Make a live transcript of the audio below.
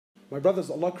My brothers,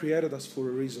 Allah created us for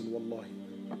a reason, wallahi.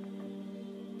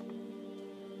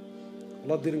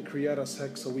 Allah didn't create us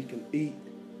heck so we can eat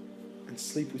and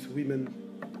sleep with women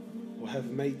or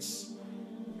have mates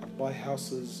and buy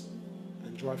houses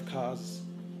and drive cars.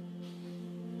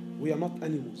 We are not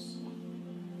animals.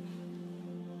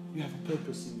 You have a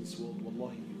purpose in this world,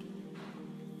 wallahi you do.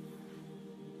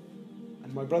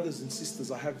 And my brothers and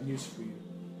sisters, I have news for you.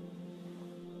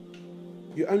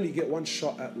 You only get one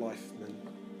shot at life, man.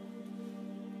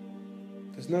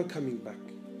 There's no coming back.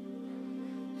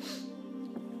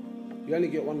 You only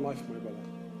get one life, my brother.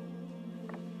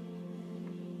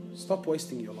 Stop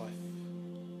wasting your life.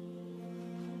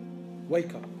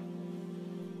 Wake up.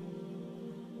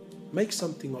 Make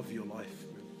something of your life,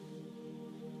 man.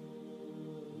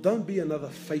 Don't be another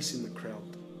face in the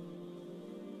crowd.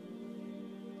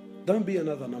 Don't be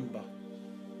another number.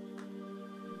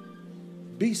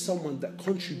 Be someone that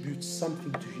contributes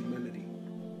something to humanity.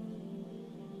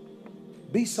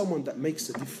 Be someone that makes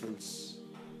a difference.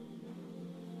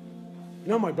 You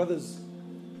know, my brothers,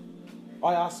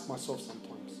 I ask myself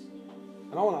sometimes,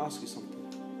 and I want to ask you something.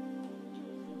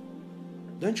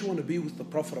 Don't you want to be with the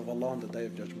Prophet of Allah on the Day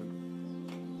of Judgment?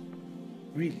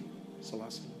 Really?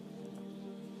 Sallallahu.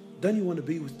 Don't you want to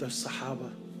be with the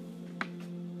Sahaba?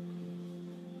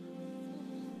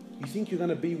 You think you're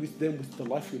going to be with them with the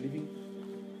life you're living?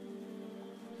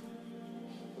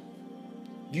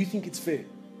 Do you think it's fair?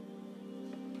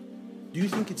 Do you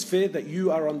think it's fair that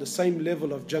you are on the same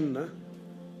level of Jannah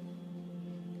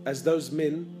as those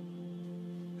men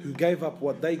who gave up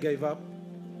what they gave up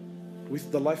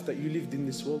with the life that you lived in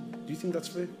this world? Do you think that's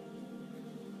fair?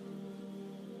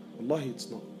 Wallahi, it's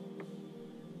not.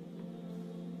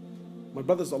 My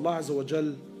brothers, Allah Azza wa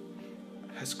Jal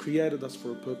has created us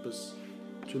for a purpose.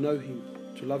 To know Him,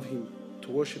 to love Him,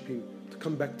 to worship Him, to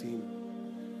come back to Him.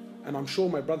 And I'm sure,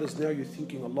 my brothers, now you're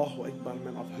thinking, Allahu Akbar,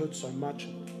 man, I've heard so much.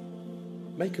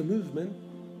 Make a move, man.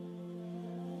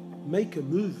 Make a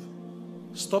move.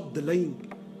 Stop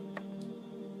delaying.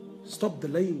 Stop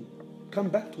delaying. Come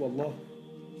back to Allah.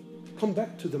 Come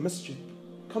back to the masjid.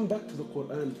 Come back to the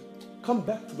Quran. Come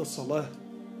back to the salah.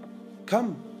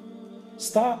 Come.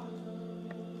 Start.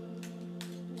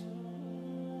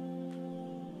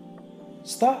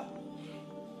 Start.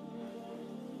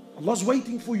 Allah's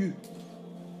waiting for you.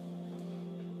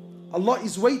 Allah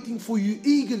is waiting for you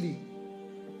eagerly.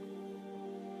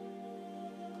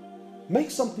 Make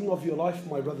something of your life,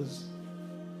 my brothers.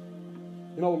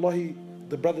 You know, Wallahi,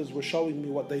 the brothers were showing me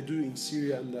what they do in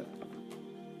Syria and that.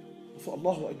 I thought,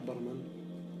 Allahu Akbar, man.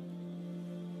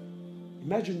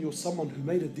 Imagine you're someone who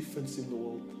made a difference in the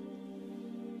world.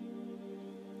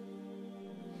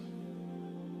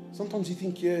 Sometimes you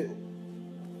think, yeah,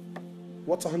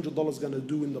 what's $100 going to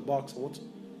do in the box? Or what?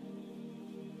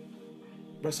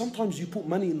 But sometimes you put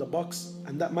money in the box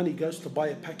and that money goes to buy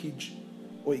a package,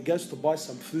 or it goes to buy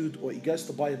some food, or it goes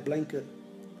to buy a blanket.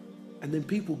 And then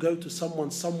people go to someone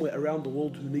somewhere around the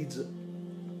world who needs it.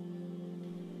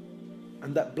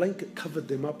 And that blanket covered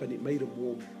them up and it made them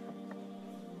warm.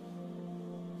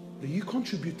 But you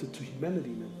contributed to humanity,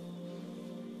 man.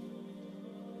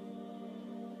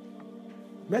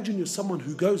 Imagine you're someone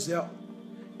who goes out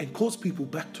and calls people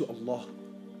back to Allah.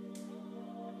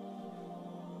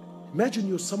 Imagine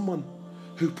you're someone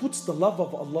who puts the love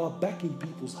of Allah back in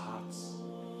people's hearts.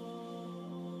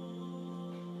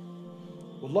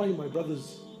 Wallahi, my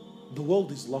brothers, the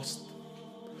world is lost.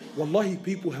 Wallahi,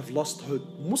 people have lost hope,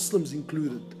 Muslims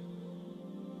included.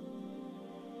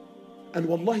 And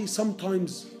wallahi,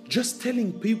 sometimes just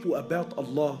telling people about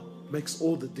Allah makes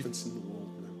all the difference in the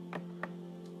world, man.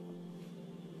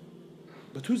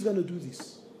 But who's going to do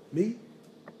this? Me?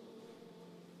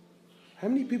 How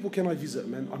many people can I visit,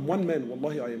 man? I'm one man,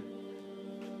 wallahi I am.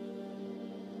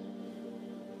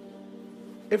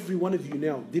 Every one of you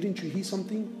now, didn't you hear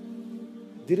something?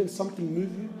 Didn't something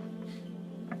move you?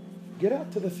 Get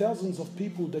out to the thousands of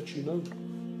people that you know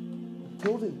and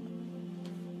tell them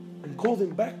and call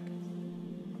them back.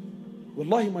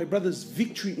 Wallahi, my brothers,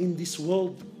 victory in this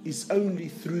world is only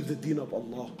through the deen of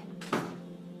Allah.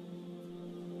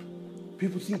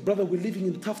 People think, brother, we're living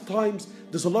in tough times.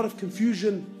 There's a lot of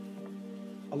confusion.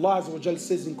 Allah Azza wa Jal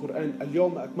says in Quran,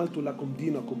 Al-Yawma akmaltu lakum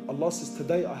dinakum. Allah says,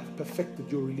 today I have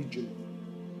perfected your religion.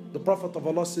 The Prophet of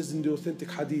Allah says in the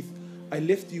authentic hadith, I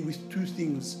left you with two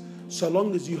things. So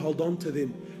long as you hold on to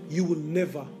them, you will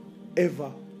never,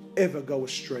 ever, ever go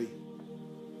astray.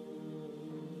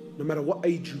 No matter what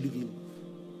age you live in.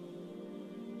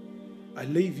 I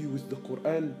leave you with the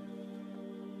Quran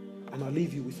and I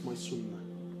leave you with my Sunnah.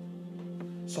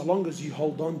 So long as you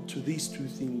hold on to these two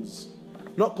things.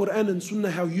 Not Quran and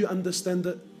Sunnah how you understand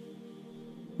it.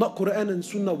 Not Quran and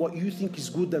Sunnah, what you think is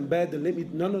good and bad, and let me,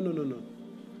 no.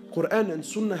 Quran and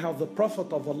Sunnah, how the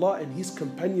Prophet of Allah and his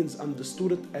companions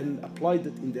understood it and applied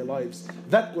it in their lives.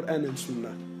 That Quran and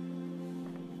Sunnah.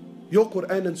 Your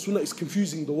Quran and Sunnah is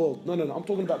confusing the world. No. I'm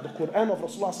talking about the Quran of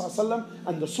Rasulullah ﷺ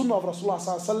and the Sunnah of Rasulullah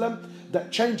ﷺ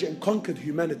that changed and conquered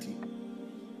humanity.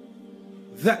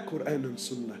 That Quran and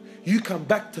Sunnah. You come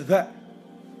back to that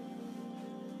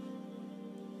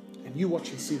and you watch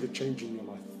and see the change in your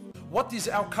life. What is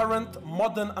our current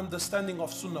modern understanding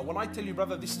of Sunnah? When I tell you,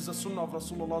 brother, this is a Sunnah of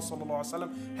Rasulullah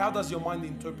ﷺ, how does your mind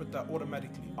interpret that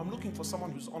automatically? I'm looking for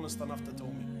someone who's honest enough to tell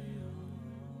me.